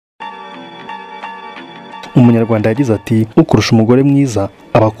umunyarwanda yagize ati ukurusha umugore mwiza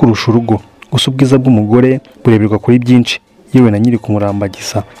aba akurusha urugo, gusa ubwiza bw'umugore bureberwa kuri byinshi, yewe na nyiri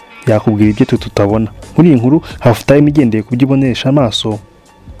kumurambagiza yakubwira ibyo tutabona. Muri iyi nkuru Halftime igendeye ku byo ibonesha amaso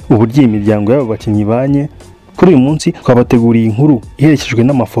uburyo imiryango y'aba bakinnyi banye. Kuri uyu munsi twabateguriye inkuru iherekejwe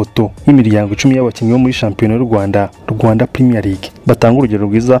n'amafoto y'imiryango 10 y'abakinnyi bo muri shampiyona y'u Rwanda Rwanda PremierLeague batanga urugero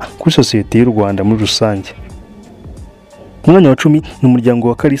rwiza kuri sosiyete y'u Rwanda muri rusange. Umwanya wa 10 ni umuryango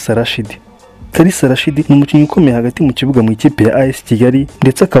wa Kalisa Rashid. Kalisa Rashid ni umukinnyi ukomeye hagati mu kibuga mu ikipe ya AS Kigali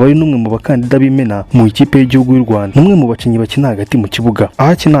ndetse akaba ari n'umwe mu bakandida b'imena mu ikipe y'igihugu y'u Rwanda. Numwe mu bakinnyi bakina hagati mu kibuga,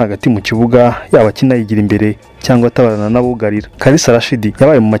 aho akina hagati mu kibuga yaba akina yigira imbere cyangwa atabarana n'abugarira. Kalisa Rashid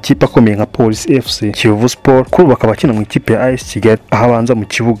yabaye mu makipe akomeye nka Police FC, Kiyovu Sport, kuri ubu akaba akina mu ikipe ya AS Kigali aho abanza mu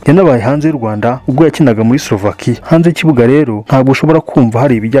kibuga. Yanabaye hanze y'u Rwanda ubwo yakinaga muri Slovakia. Hanze y'ikibuga rero ntabwo ushobora kumva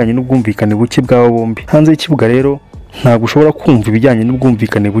hari ibijyanye n'ubwumvikane buke bw'abo bombi. Hanze y'ikibuga rero ntabwo ushobora kumva ibijyanye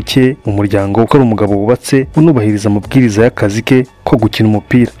n'ubwumvikane buke mu muryango kuko ari umugabo wubatse unubahiriza amabwiriza y'akazi ke ko gukina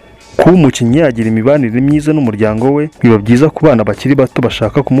umupira. Kuba umukinnyi yagira imibanire myiza n'umuryango we biba byiza ku bana bakiri bato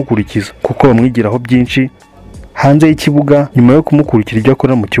bashaka kumukurikiza kuko bamwigiraho byinshi hanze y'ikibuga nyuma yo kumukurikira ibyo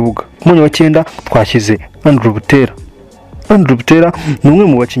akora mu kibuga. Umwanya wa 9 twashyize Andrew Butera ni umwe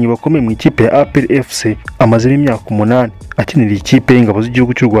mu bakinnyi bakomeye mu ikipe ya APR FC, amaze imyaka 8 akinira ikipe y'ingabo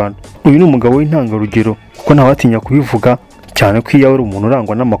z'igihugu cy'u Rwanda. Uyu ni umugabo w'intangarugero kuko ntawatinya kubivuga cyane ko iyo ari umuntu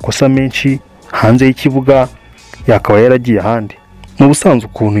urangwa n'amakosa menshi hanze y'ikibuga yakaba yaragiye ahandi. Mu busanzwe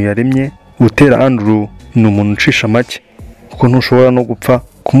ukuntu yaremye Butera Andrew ni umuntu ucisha make kuko ntushobora no gupfa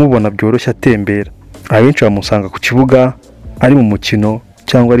kumubona byoroshye atembera. Abenshi bamusanga ku kibuga ari mu mukino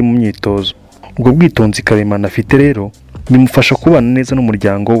cyangwa ari mu myitozo. Ubwo bwitonzi karemano afite rero bimufasha kubana neza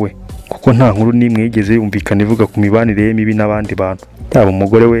n'umuryango we kuko nta nkuru n'imwe yigeze yumvikana ivuga ku mibanire ye mibi n'abandi bantu, yaba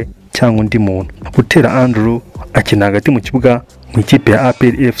umugore we cyangwa undi muntu. Butera Andrew akina hagati mu kibuga mu ikipe ya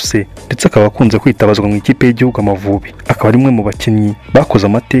APR FC ndetse akaba akunze kwitabazwa mu ikipe y'igihugu Amavubi. Akaba ari umwe mu bakinnyi bakoze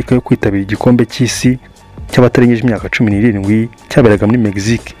amateka yo kwitabira igikombe cy'isi cy'abatarengeje imyaka 17 cyaberaga muri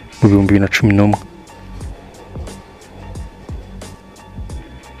Mexique mu 2011.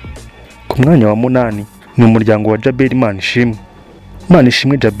 Ku mwanya wa 8 ni umuryango wa Jabel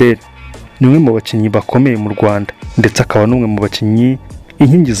Manishimwe Jabel ni umwe mu bakinnyi bakomeye mu Rwanda ndetse akaba n'umwe mu bakinnyi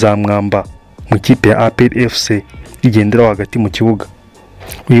inkingi za mwamba mu ikipe ya APR FC igenderaho hagati mu kibuga.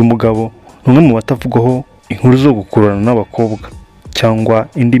 Uyu mugabo ni umwe mu batavugwaho inkuru zo gukururana n'abakobwa cyangwa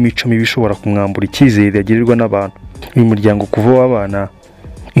indi mico mibi ishobora kumwambura icyizere yagirirwa n'abantu. Uyu muryango kuva w'abana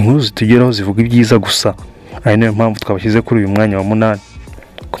inkuru zitugeraho zivuga ibyiza gusa, ari nayo mpamvu twabashyize kuri uyu mwanya wa 8.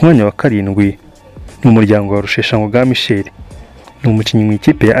 Ku mwanya wa 7 ni umuryango wa Rusheshangoga Michel. Ni umukinnyi mu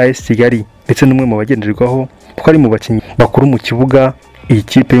ikipe ya AS Kigali ndetse n'umwe mu bagenderwaho kuko ari mu bakinnyi bakuru mu kibuga iyi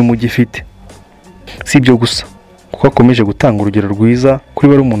kipe y'umujyi ifite. Si ibyo gusa kuko akomeje gutanga urugero rwiza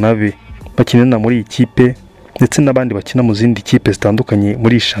kuri barumuna be bakinana muri iyi kipe ndetse n'abandi bakina mu zindi kipe zitandukanye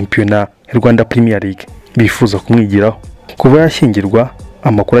muri shampiyona ya Rwanda PremierLeague bifuza kumwigiraho. Kuba yashyingirwa,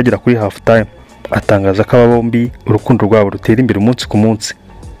 amakuru agera kuri Halftime atangaza ko aba bombi urukundo rwabo rutera imbere umunsi ku munsi.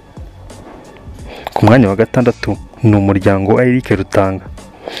 Ku mwanya wa 6 ni umuryango wa Eric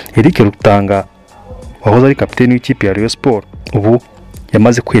Rutanga wahoze ari kapiteni w'ikipe ya Rayon Sport, ubu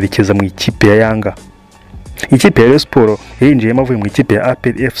yamaze kwerekeza mu ikipe ya Yanga. Ikipe ya Rayon Sport yinjiyemo avuye mu ikipe ya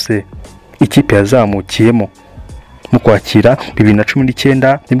APR FC, ikipe yazamukiyemo mu kwakira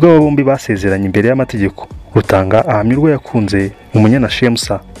 2019 nibwo aba bombi basezeranye imbere y'amategeko. Rutanga ahamyirwa yakunze umunyana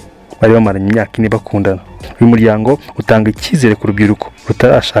Shemsa bari bamaranye imyaka 4 bakundana. Uyu muryango utanga icyizere ku rubyiruko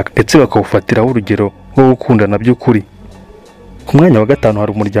rutarashaka ndetse bakawufatiraho urugero rwo gukundana by'ukuri. Ku mwanya wa 5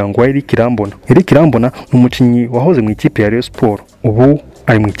 hari umuryango wa Eric Irambona ni umukinnyi wahoze mu ikipe ya Rayon Sport, ubu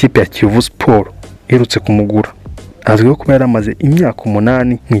ari mu ikipe ya Kiyovu Sport iherutse kumugura. Azwiho kuba yaramaze imyaka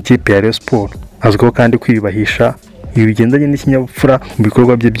 8 mu ikipe ya Rayon Sport. Azwiho kandi kwiyubahisha ibi bigendanye n'ikinyabupfura mu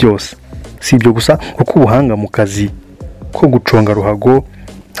bikorwa bye byose. Si ibyo gusa kuko ubuhanga mu kazi ko guconga ruhago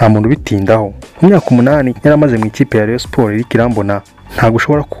nta muntu bitindaho. Mu myaka 8 yaramaze mu ikipe ya Rayon Sport, Eric Irambona ntabwo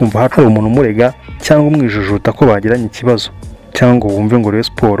ushobora kumva hari umuntu umurega cyangwa umwijujuta ko bagiranye ikibazo cyangwa wumve ngo Rayon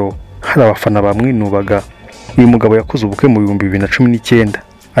Sport hari abafana bamwinubaga. Uyu mugabo yakoze ubukwe mu 2019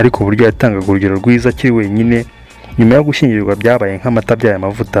 ariko uburyo yatangaga urugero rwiza akiri wenyine nyuma yo gushyingirirwa byabaye nk'amata byaye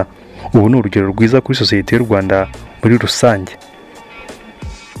amavuta. Ubu ni urugero rwiza kuri sosiyete y'u Rwanda muri rusange.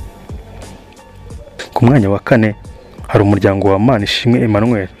 Ku mwanya wa 4 hari umuryango wa Manishimwe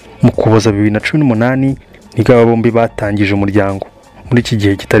Emmanuel. Mu Kuboza 2018 nibwo aba bombi batangije umuryango. Muri iki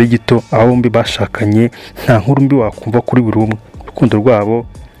gihe kitari gito aba bombi bashakanye nta nkuru mbi wakumva kuri buri umwe. Urukundo rwabo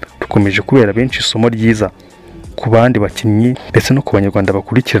rukomeje kubera benshi isomo ryiza ku bandi bakinnyi ndetse no ku banyarwanda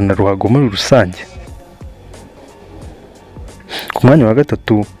bakurikirana ruhago muri rusange. Ku mwanya wa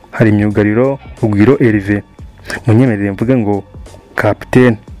 3 hari myugariro Rugwiro Herve, munyemerere mvuge ngo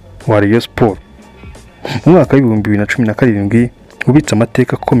kapiteni wa Rayon Sport. Mu mwaka wa 2017 ubitse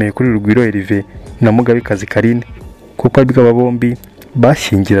amateka akomeye kuri Rugwiro Herve na Mugabekazi Karine kuko abigaba bombi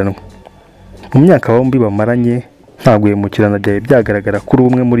bashyingiranwe. Mu myaka bombi bamaranye nta guhemukirana byawe byagaragara kuri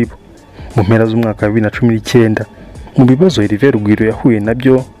umwe muri bo. Mu mpera z'umwaka wa 2019 mu bibazo Herve Rugwiro yahuye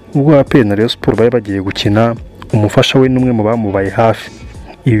nabyo ubwo APR na Rayon Sport bari bagiye gukina, umufasha we n'umwe mu bamubaye hafi.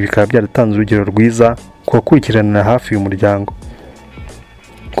 Ibi bikaba byaratanze urugero rwiza ku bakurikirana hafi uyu muryango.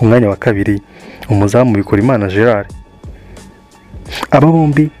 Ku mwanya wa kabiri umuzamu Bikorimana Gerard. Aba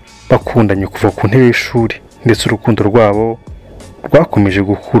bombi bakundanye kuva ku ntebe y'ishuri ndetse urukundo rwabo rwakomeje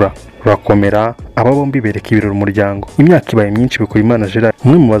gukura rurakomera. Aba bombi bereka ibirori umuryango. Imyaka ibaye myinshi Bikorimana Gerard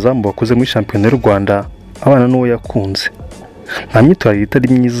umwe mu bazamu bakoze muri shampiyona y'u Rwanda abana n'uwo yakunze. Nta myitwarire itari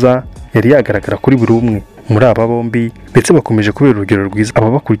myiza yari yagaragara kuri buri umwe muri aba bombi ndetse bakomeje kubera urugero rwiza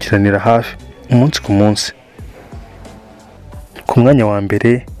aba bakurikiranira hafi umunsi ku munsi. Ku mwanya wa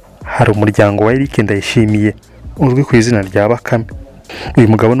mbere hari umuryango wa Eric Ndayishimiye uzwi ku izina rya Bakame. Uyu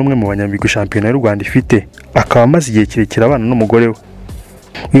mugabo n'umwe mu banyamigwi shampiyona y'u Rwanda ifite, akaba amaze igihe kirekire abana n'umugore we.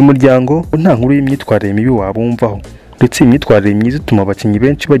 Uyu muryango nta nkuru y'imyitwarire mibi wabumvaho ndetse imyitwarire myiza ituma abakinnyi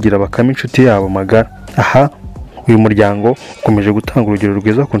benshi bagira Bakame inshuti yabo magara. Aha uyu muryango ukomeje gutanga urugero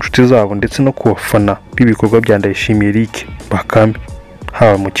rwiza ku nshuti zabo ndetse no ku bafana b'ibikorwa bya Ndayishimiye Eric Bakame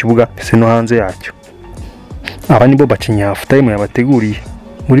haba mu kibuga ndetse no hanze yacyo. Aba nibo bakinnyi Halftime yabateguriye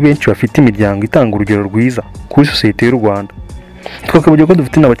muri benshi bafite imiryango itanga urugero rwiza kuri sosiyete y'u Rwanda. Twakavuga ko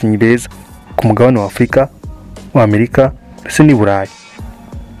dufite n'abakinnyi beza ku mugabane wa Afurika, wa Amerika ndetse n'i Burayi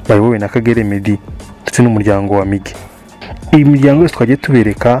bayobowe na Kagere Meddy ndetse n'umuryango wa Migi. Iyi miryango yose twagiye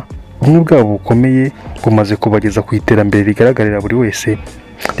tubereka ubumwe bwabo bukomeye bumaze kubageza ku iterambere rigaragarira buri wese.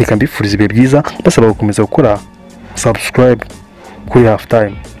 Reka mbifurize ibihe byiza basaba gukomeza gukora subscribe kuri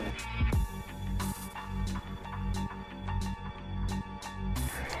Halftime.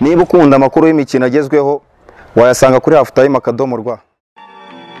 Niba ukunda amakuru y'imikino agezweho wayasanga kuri Halftime.rw.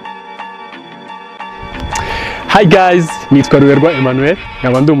 Hi guys, nitwa Ruberwa Emmanuel,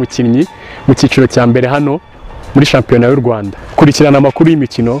 nkaba ndi umukinnyi mu cyiciro cya mbere hano muri shampiyona y'u Rwanda. Kurikirana amakuru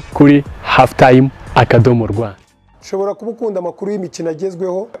y'imikino kuri Halftime.rw. Ushobora kuba ukunda amakuru y'imikino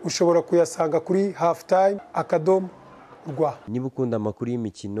agezweho, ushobora kuyasanga kuri Halftime.rw. Niba ukunda amakuru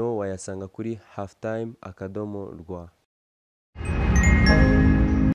y'imikino wayasanga kuri Halftime.rw.